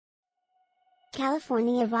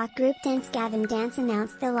California rock group Gavin Dance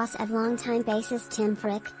announced the loss of longtime bassist Tim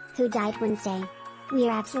Feerick, who died Wednesday. "We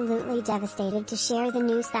are absolutely devastated to share the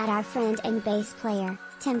news that our friend and bass player,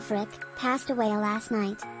 Tim Feerick, passed away last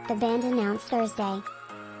night," the band announced Thursday.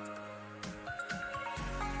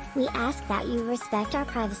 "We ask that you respect our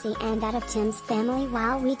privacy and that of Tim's family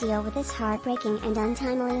while we deal with this heartbreaking and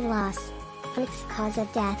untimely loss." Feerick's cause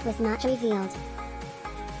of death was not revealed.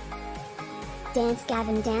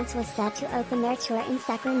 Gavin Dance was set to open their tour in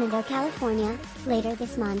Sacramento, California, later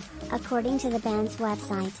this month, according to the band's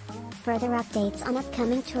website. Further updates on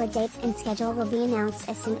upcoming tour dates and schedule will be announced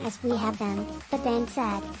as soon as we have them, the band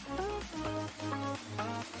said.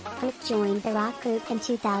 Feerick joined the rock group in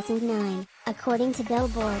 2009, according to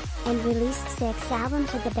Billboard, and released 6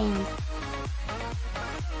 albums with the band.